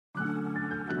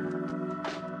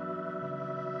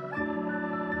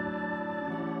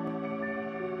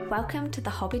Welcome to the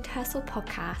Hobby to Hustle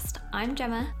podcast. I'm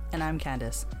Gemma. And I'm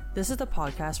Candice. This is the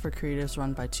podcast for creatives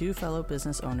run by two fellow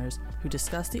business owners who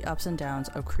discuss the ups and downs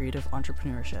of creative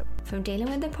entrepreneurship. From dealing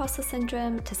with imposter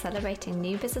syndrome to celebrating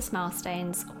new business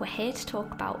milestones, we're here to talk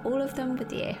about all of them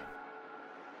with you.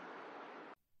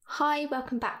 Hi,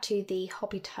 welcome back to the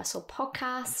Hobby to Hustle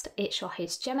podcast. It's your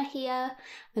host Gemma here.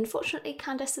 Unfortunately,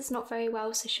 Candice is not very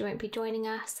well, so she won't be joining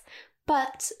us.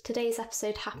 But today's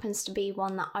episode happens to be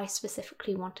one that I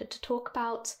specifically wanted to talk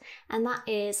about, and that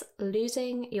is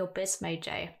losing your biz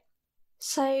mojo.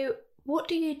 So what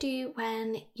do you do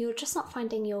when you're just not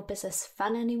finding your business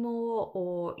fun anymore,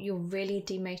 or you're really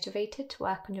demotivated to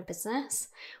work on your business?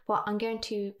 Well, I'm going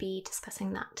to be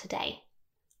discussing that today.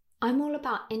 I'm all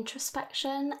about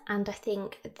introspection, and I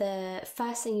think the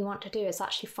first thing you want to do is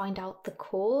actually find out the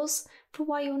cause for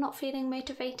why you're not feeling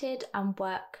motivated and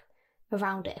work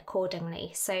around it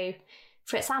accordingly. So,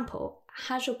 for example,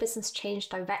 has your business changed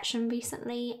direction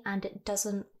recently and it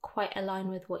doesn't quite align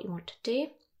with what you want to do?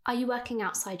 Are you working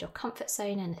outside your comfort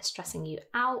zone and it's stressing you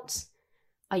out?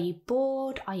 Are you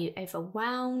bored? Are you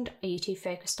overwhelmed? Are you too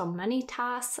focused on money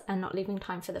tasks and not leaving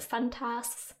time for the fun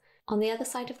tasks? On the other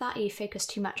side of that, are you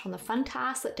focused too much on the fun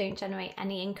tasks that don't generate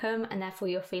any income and therefore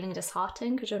you're feeling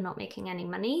disheartened because you're not making any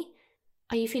money?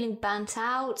 Are you feeling burnt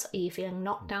out? Are you feeling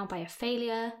knocked down by a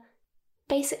failure?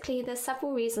 Basically, there's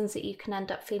several reasons that you can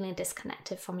end up feeling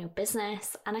disconnected from your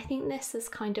business, and I think this is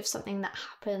kind of something that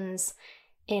happens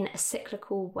in a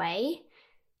cyclical way.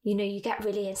 You know, you get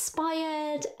really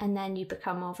inspired and then you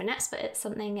become more of an expert at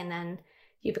something, and then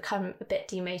you become a bit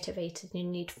demotivated and you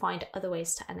need to find other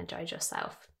ways to energize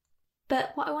yourself.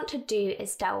 But what I want to do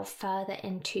is delve further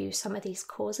into some of these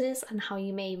causes and how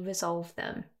you may resolve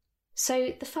them.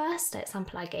 So the first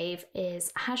example I gave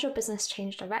is, has your business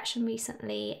changed direction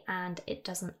recently and it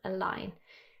doesn't align?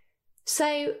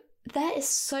 So there is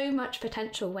so much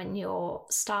potential when you're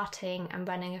starting and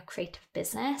running a creative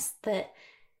business that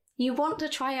you want to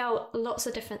try out lots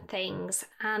of different things,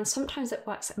 and sometimes it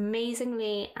works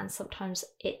amazingly and sometimes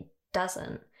it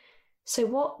doesn't. So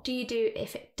what do you do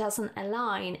if it doesn't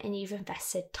align and you've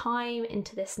invested time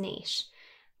into this niche?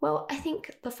 Well, I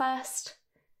think the first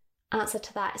answer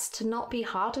to that is to not be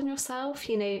hard on yourself.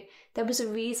 You know, there was a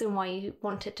reason why you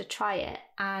wanted to try it,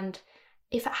 and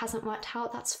if it hasn't worked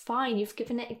out, that's fine. You've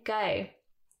given it a go.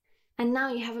 And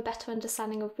now you have a better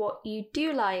understanding of what you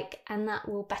do like, and that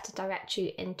will better direct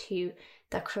you into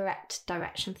the correct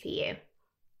direction for you.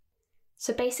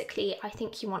 So basically, I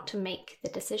think you want to make the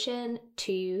decision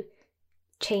to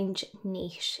change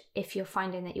niche if you're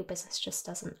finding that your business just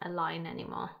doesn't align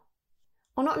anymore.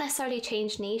 Or not necessarily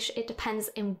change niche, it depends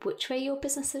in which way your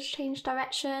business has changed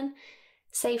direction.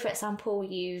 Say, for example,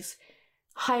 you've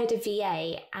hired a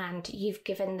VA and you've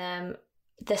given them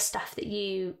the stuff that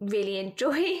you really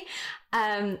enjoy,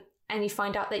 and you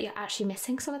find out that you're actually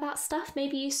missing some of that stuff.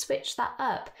 Maybe you switch that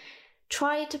up.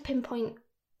 Try to pinpoint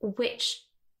which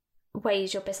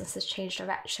ways your business has changed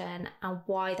direction and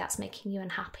why that's making you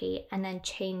unhappy, and then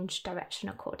change direction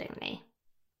accordingly.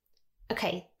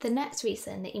 Okay, the next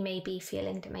reason that you may be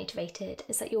feeling demotivated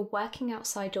is that you're working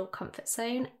outside your comfort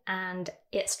zone and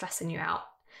it's stressing you out.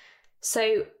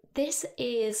 So this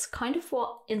is kind of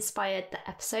what inspired the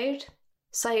episode.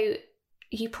 So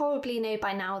you probably know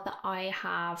by now that I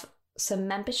have some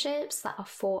memberships that are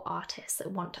for artists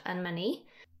that want to earn money.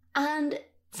 And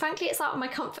frankly, it's out of my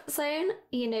comfort zone.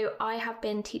 You know, I have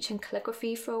been teaching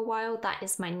calligraphy for a while. That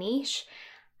is my niche.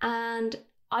 And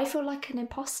I feel like an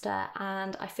imposter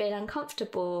and I feel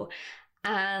uncomfortable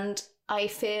and I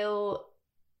feel,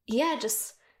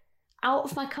 just out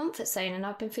of my comfort zone. And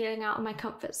I've been feeling out of my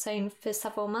comfort zone for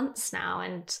several months now.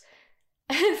 And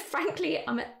frankly,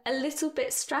 I'm a little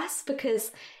bit stressed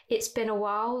because it's been a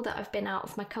while that I've been out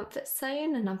of my comfort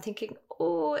zone, and I'm thinking,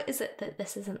 is it that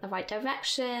this isn't the right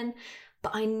direction?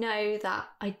 But I know that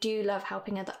I do love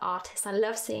helping other artists. I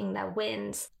love seeing their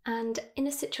wins. And in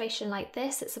a situation like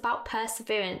this, it's about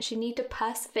perseverance. You need to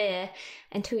persevere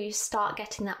until you start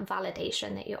getting that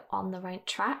validation that you're on the right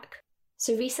track.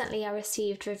 So recently I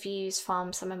received reviews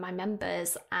from some of my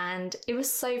members and it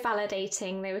was so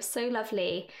validating. They were so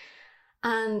lovely.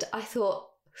 And I thought,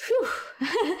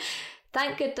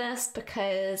 thank goodness,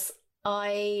 because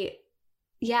I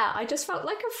just felt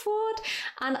like a fraud.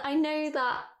 And I know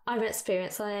that I'm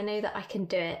experienced and I know that I can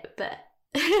do it, but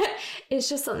it's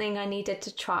just something I needed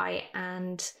to try.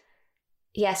 And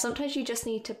sometimes you just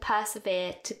need to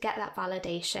persevere to get that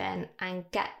validation and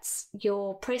get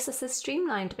your processes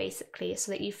streamlined, basically,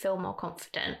 so that you feel more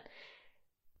confident.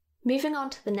 Moving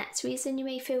on to the next reason you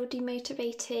may feel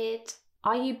demotivated.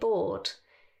 Are you bored?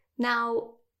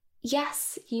 Now,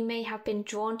 yes, you may have been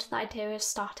drawn to the idea of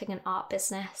starting an art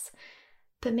business,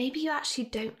 but maybe you actually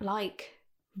don't like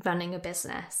running a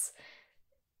business.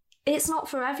 It's not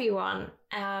for everyone.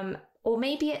 Or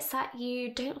maybe it's that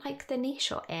you don't like the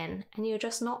niche you're in and you're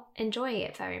just not enjoying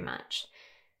it very much.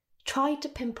 Try to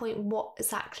pinpoint what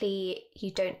exactly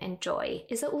you don't enjoy.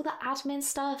 Is it all the admin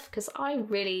stuff? Because I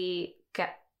really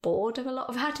get bored of a lot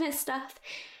of admin stuff.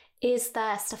 Is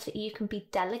there stuff that you can be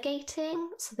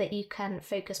delegating so that you can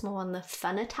focus more on the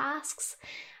funner tasks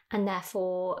and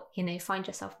therefore, find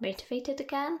yourself motivated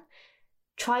again?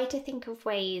 Try to think of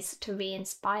ways to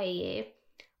re-inspire you.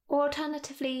 Or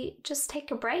alternatively, just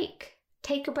take a break.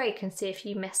 Take a break and see if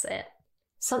you miss it.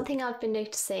 Something I've been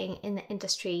noticing in the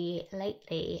industry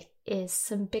lately is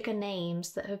some bigger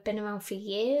names that have been around for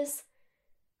years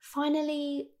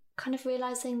finally kind of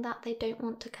realizing that they don't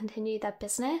want to continue their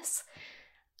business.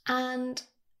 And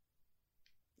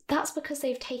that's because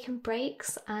they've taken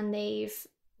breaks and they've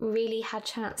really had a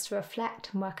chance to reflect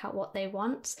and work out what they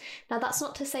want. Now, that's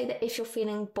not to say that if you're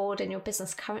feeling bored in your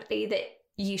business currently that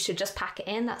you should just pack it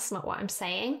in. That's not what I'm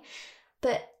saying.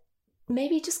 But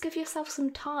maybe just give yourself some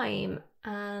time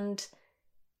and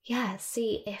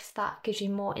see if that gives you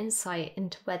more insight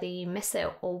into whether you miss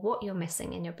it or what you're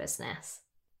missing in your business.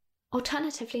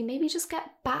 Alternatively, maybe just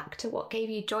get back to what gave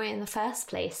you joy in the first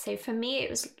place. So for me, it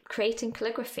was creating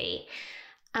calligraphy.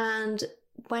 And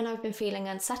when I've been feeling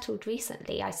unsettled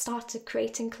recently, I started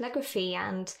creating calligraphy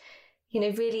and,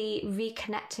 really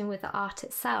reconnecting with the art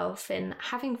itself and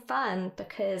having fun,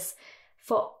 because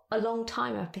for a long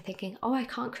time I've been thinking, I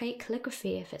can't create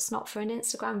calligraphy if it's not for an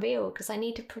Instagram reel because I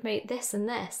need to promote this and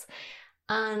this.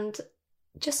 And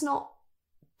just not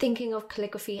thinking of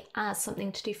calligraphy as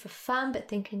something to do for fun, but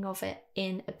thinking of it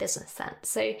in a business sense.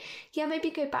 So maybe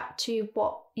go back to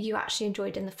what you actually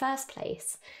enjoyed in the first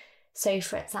place. So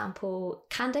for example,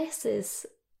 Candice is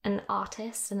an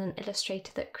artist and an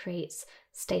illustrator that creates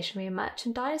stationery and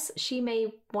merchandise. She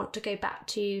may want to go back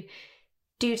to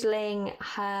doodling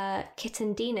her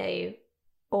kitten Dino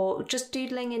or just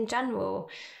doodling in general.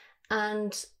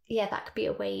 And that could be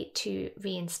a way to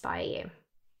re-inspire you.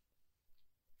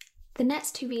 The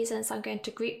next two reasons I'm going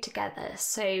to group together.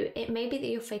 So it may be that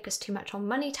you're focused too much on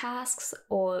money tasks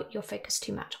or you're focused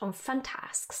too much on fun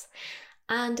tasks.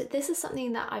 And this is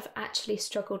something that I've actually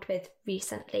struggled with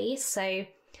recently. So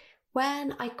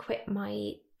when I quit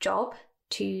my job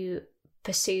to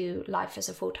pursue life as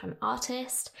a full-time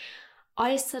artist,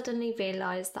 I suddenly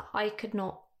realised that I could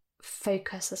not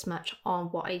focus as much on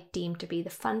what I deemed to be the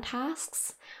fun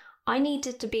tasks. I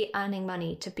needed to be earning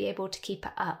money to be able to keep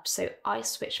it up. So I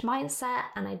switched mindset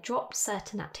and I dropped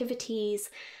certain activities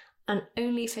and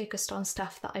only focused on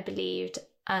stuff that I believed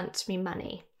earned me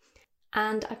money.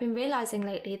 And I've been realising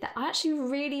lately that I actually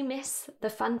really miss the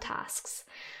fun tasks.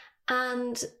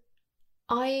 And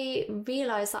I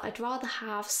realised that I'd rather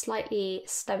have slightly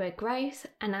slower growth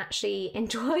and actually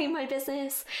enjoy my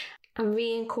business and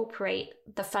reincorporate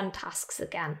the fun tasks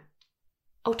again.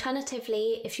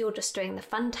 Alternatively, if you're just doing the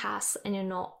fun tasks and you're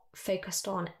not focused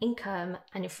on income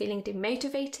and you're feeling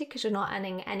demotivated because you're not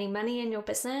earning any money in your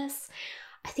business,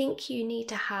 I think you need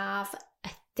to have a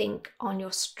think on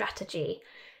your strategy.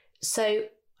 So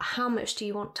how much do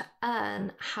you want to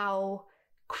earn? How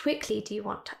quickly do you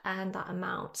want to earn that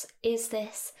amount? Is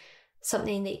this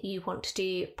something that you want to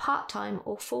do part-time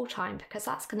or full-time? Because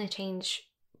that's going to change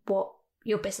what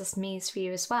your business means for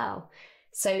you as well.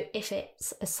 So if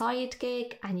it's a side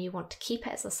gig and you want to keep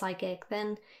it as a side gig,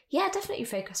 then definitely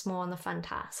focus more on the fun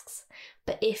tasks.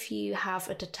 But if you have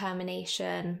a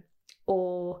determination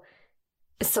or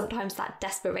sometimes that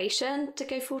desperation to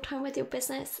go full-time with your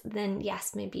business, then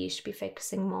yes, maybe you should be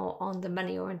focusing more on the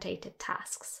money-orientated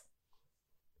tasks.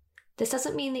 This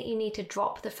doesn't mean that you need to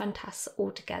drop the fun tasks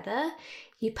altogether.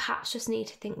 You perhaps just need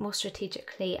to think more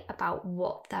strategically about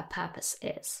what their purpose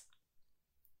is.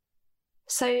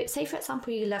 So say, for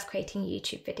example, you love creating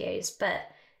YouTube videos, but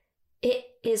it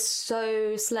is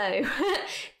so slow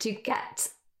to get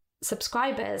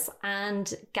subscribers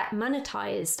and get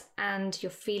monetized, and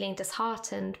you're feeling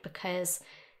disheartened because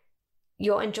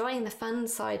you're enjoying the fun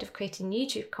side of creating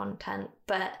YouTube content,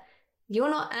 but you're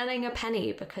not earning a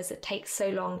penny because it takes so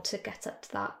long to get up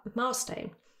to that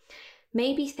milestone.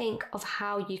 Maybe think of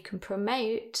how you can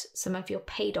promote some of your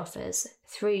paid offers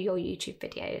through your YouTube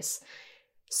videos.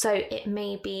 So it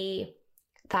may be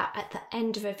that at the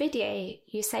end of a video,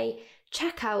 you say,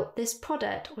 check out this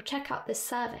product or check out this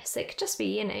service. It could just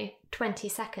be, 20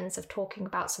 seconds of talking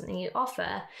about something you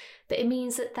offer, but it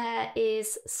means that there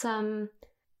is some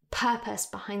purpose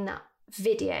behind that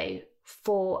video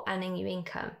for earning you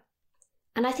income.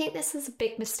 And I think this is a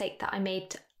big mistake that I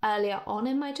made earlier on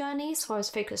in my journey. So I was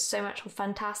focused so much on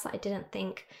fun tasks that I didn't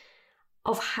think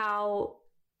of how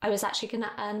I was actually going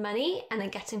to earn money, and then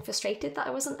getting frustrated that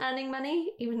I wasn't earning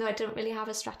money, even though I didn't really have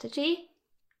a strategy.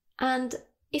 And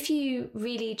if you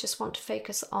really just want to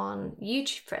focus on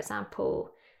YouTube, for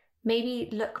example, maybe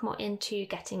look more into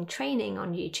getting training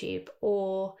on YouTube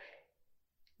or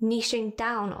niching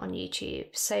down on YouTube.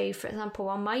 So, for example,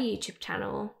 on my YouTube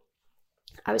channel,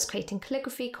 I was creating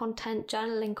calligraphy content,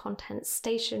 journaling content,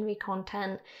 stationery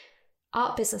content,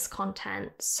 art business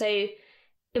content. So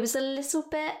it was a little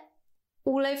bit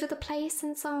all over the place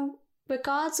in some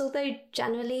regards, although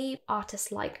generally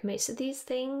artists like most of these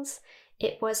things,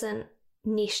 it wasn't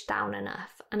niched down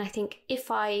enough. And I think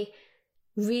if I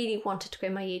really wanted to grow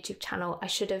my YouTube channel, I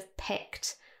should have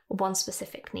picked one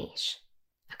specific niche.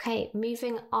 Okay,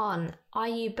 moving on. Are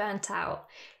you burnt out?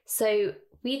 So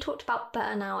we talked about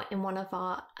burnout in one of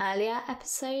our earlier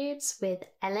episodes with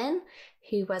Ellen,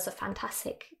 who was a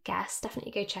fantastic guest.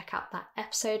 Definitely go check out that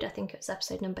episode. I think it was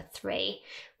episode number 3,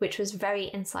 which was very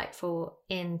insightful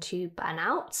into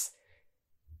burnouts.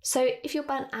 So if you're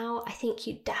burnt out, I think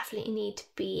you definitely need to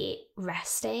be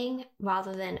resting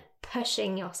rather than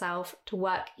pushing yourself to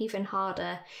work even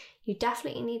harder. You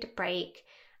definitely need a break.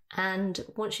 And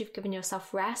once you've given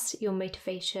yourself rest, your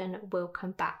motivation will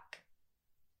come back.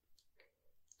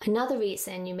 Another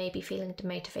reason you may be feeling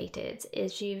demotivated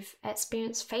is you've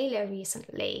experienced failure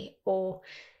recently, or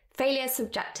failure is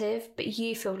subjective, but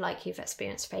you feel like you've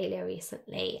experienced failure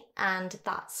recently, and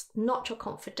that's not your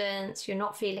confidence, you're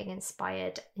not feeling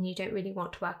inspired, and you don't really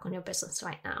want to work on your business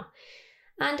right now.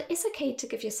 And it's okay to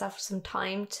give yourself some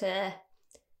time to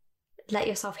let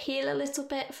yourself heal a little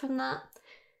bit from that.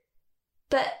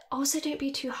 But also don't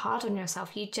be too hard on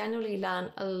yourself. You generally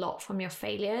learn a lot from your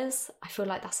failures. I feel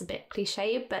like that's a bit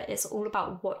cliche, but it's all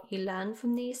about what you learn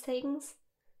from these things.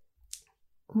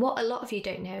 What a lot of you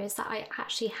don't know is that I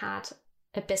actually had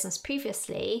a business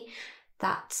previously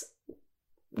that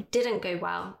didn't go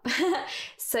well.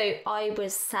 So I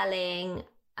was selling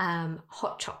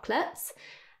hot chocolates,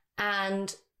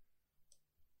 and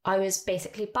I was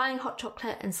basically buying hot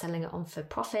chocolate and selling it on for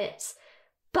profits.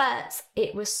 But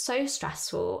it was so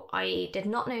stressful. I did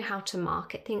not know how to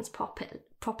market things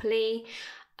properly.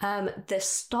 The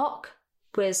stock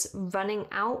was running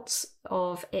out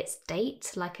of its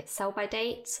date, like its sell by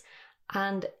date,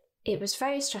 and it was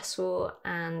very stressful.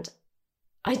 And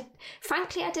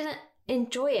frankly, I didn't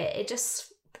enjoy it. It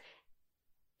just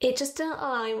didn't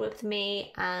align with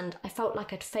me, and I felt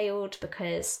like I'd failed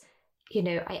because,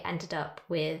 I ended up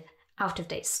with out of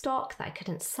date stock that I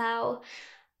couldn't sell.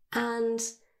 And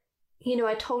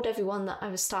I told everyone that I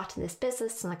was starting this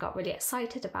business, and I got really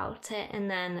excited about it.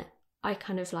 And then I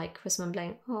kind of was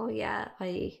mumbling, oh yeah,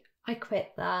 I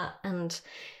quit that. And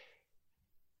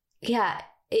yeah,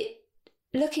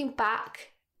 looking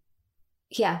back,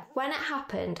 when it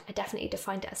happened, I definitely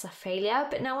defined it as a failure.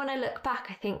 But now when I look back,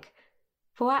 I think,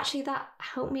 well, actually that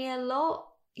helped me a lot.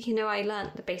 I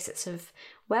learned the basics of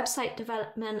website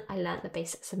development. I learned the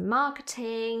basics of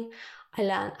marketing. I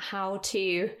learned how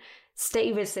to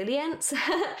stay resilient. So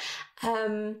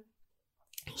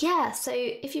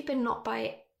if you've been knocked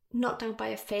down by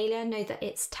a failure, know that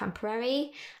it's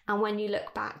temporary, and when you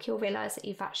look back, you'll realize that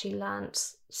you've actually learned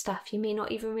stuff you may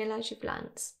not even realize you've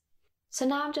learned. So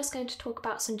now I'm just going to talk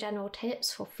about some general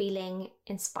tips for feeling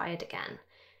inspired again.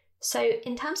 So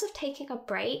in terms of taking a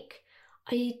break,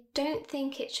 I don't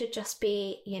think it should just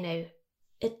be,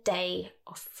 a day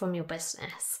off from your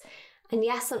business. And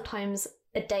yes, sometimes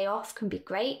a day off can be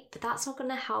great, but that's not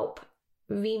going to help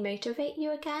remotivate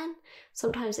you again.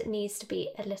 Sometimes it needs to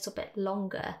be a little bit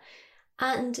longer.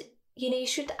 And, you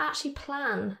should actually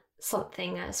plan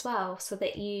something as well, so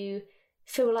that you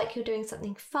feel like you're doing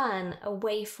something fun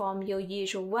away from your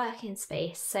usual working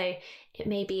space. So it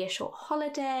may be a short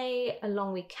holiday, a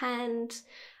long weekend,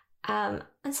 and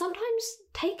sometimes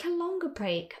take a longer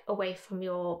break away from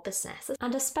your business.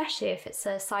 And especially if it's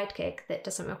a side gig that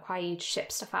doesn't require you to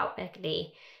ship stuff out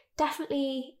regularly,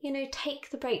 definitely, take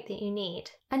the break that you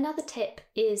need. Another tip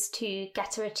is to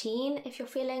get a routine if you're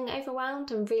feeling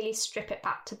overwhelmed, and really strip it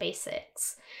back to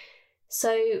basics.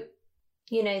 So,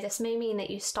 this may mean that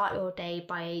you start your day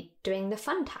by doing the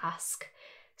fun task.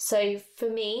 So for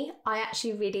me, I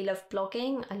actually really love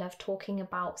blogging. I love talking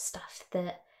about stuff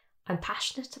that I'm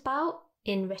passionate about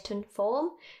in written form.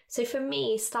 So for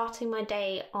me, starting my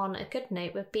day on a good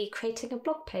note would be creating a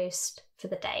blog post for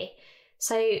the day.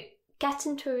 So get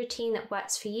into a routine that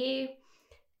works for you.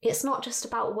 It's not just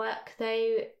about work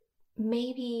though.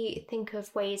 Maybe think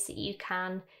of ways that you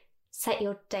can set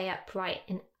your day up right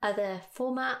in other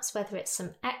formats, whether it's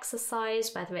some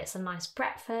exercise, whether it's a nice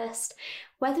breakfast,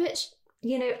 whether it's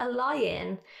a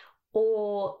lie-in,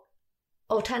 or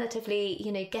alternatively,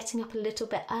 getting up a little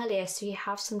bit earlier so you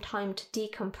have some time to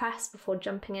decompress before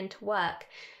jumping into work.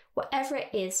 Whatever it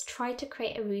is, try to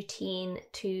create a routine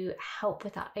to help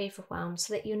with that overwhelm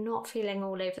so that you're not feeling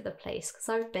all over the place, because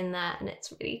I've been there and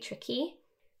it's really tricky.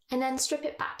 And then strip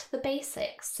it back to the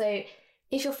basics. So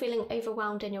if you're feeling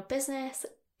overwhelmed in your business,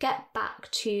 get back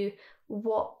to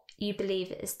what you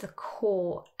believe is the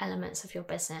core elements of your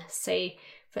business. So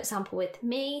for example, with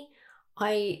me,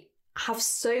 I have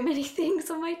so many things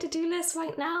on my to-do list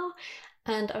right now,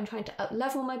 and I'm trying to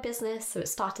up-level my business, so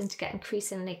it's starting to get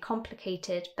increasingly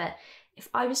complicated. But if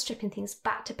I was stripping things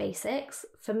back to basics,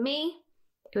 for me,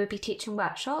 it would be teaching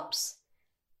workshops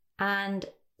and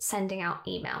sending out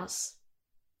emails.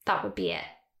 That would be it.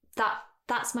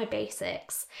 That's my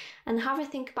basics. And have a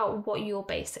think about what your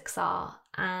basics are,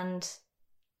 and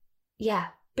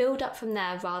build up from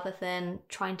there rather than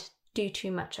trying to do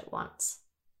too much at once.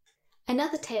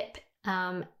 Another tip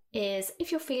is,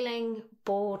 if you're feeling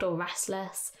bored or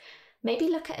restless, maybe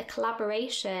look at a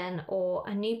collaboration or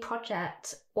a new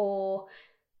project, or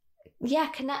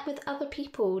connect with other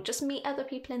people. Just meet other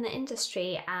people in the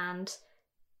industry and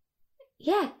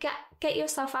get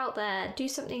yourself out there, do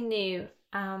something new,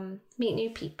 meet new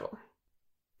people.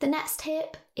 The next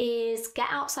tip is get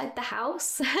outside the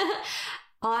house.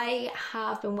 I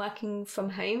have been working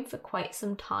from home for quite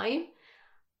some time,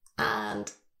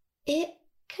 and it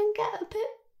can get a bit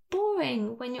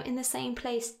boring when you're in the same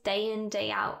place day in,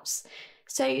 day out.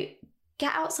 So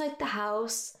get outside the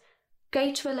house,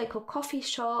 go to a local coffee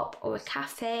shop or a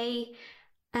cafe,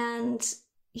 and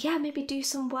maybe do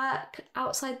some work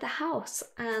outside the house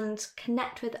and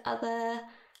connect with other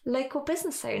local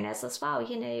business owners as well.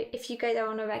 If you go there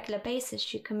on a regular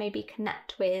basis, you can maybe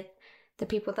connect with the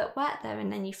people that work there,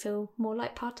 and then you feel more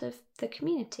like part of the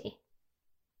community.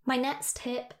 My next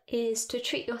tip is to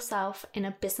treat yourself in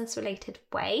a business-related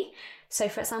way. So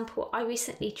for example, I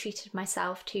recently treated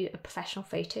myself to a professional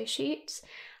photo shoot,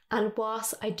 and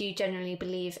whilst I do generally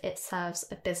believe it serves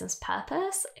a business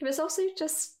purpose, it was also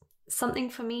just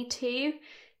something for me too.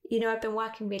 I've been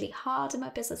working really hard in my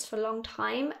business for a long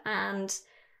time, and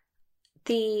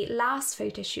the last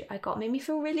photo shoot I got made me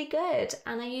feel really good,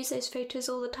 and I use those photos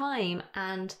all the time,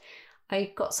 and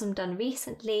I got some done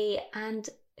recently, and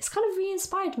it's kind of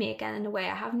re-inspired me again in a way.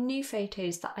 I have new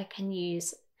photos that I can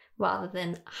use rather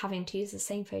than having to use the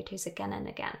same photos again and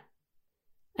again.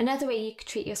 Another way you could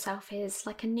treat yourself is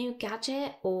like a new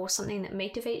gadget or something that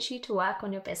motivates you to work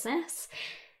on your business.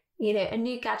 A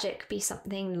new gadget could be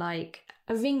something like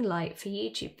a ring light for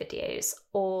YouTube videos,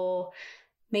 or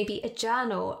maybe a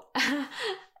journal.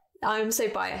 I'm so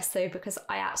biased though, because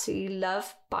I absolutely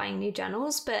love buying new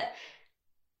journals, but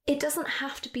it doesn't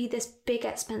have to be this big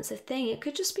expensive thing. It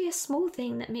could just be a small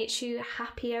thing that makes you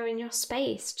happier in your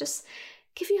space. Just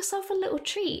give yourself a little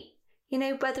treat,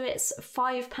 whether it's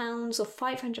 £5 or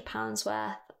 £500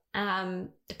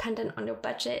 worth, dependent on your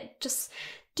budget. Just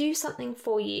do something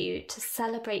for you to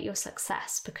celebrate your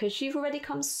success, because you've already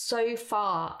come so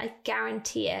far. I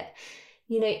guarantee it.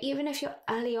 Even if you're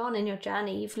early on in your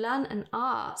journey, you've learned an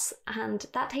art, and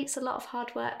that takes a lot of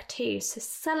hard work too. So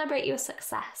celebrate your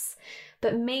success,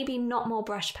 but maybe not more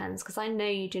brush pens, because I know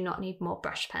you do not need more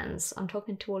brush pens. I'm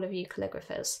talking to all of you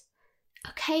calligraphers.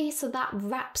 Okay, so that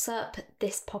wraps up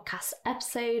this podcast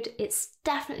episode. It's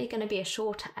definitely going to be a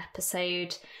shorter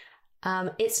episode.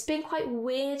 It's been quite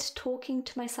weird talking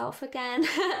to myself again.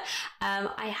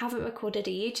 I haven't recorded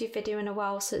a YouTube video in a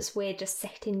while, so it's weird just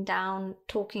sitting down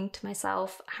talking to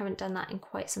myself. I haven't done that in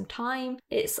quite some time.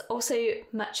 It's also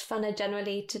much funner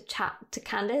generally to chat to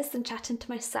Candace than chatting to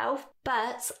myself,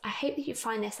 but I hope that you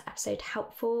find this episode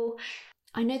helpful.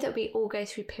 I know that we all go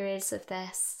through periods of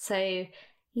this, so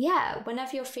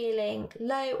whenever you're feeling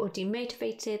low or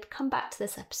demotivated, come back to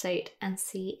this episode and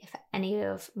see if any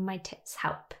of my tips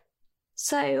help.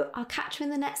 So I'll catch you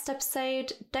in the next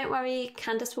episode. Don't worry,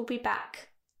 Candace will be back.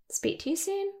 Speak to you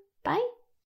soon. Bye.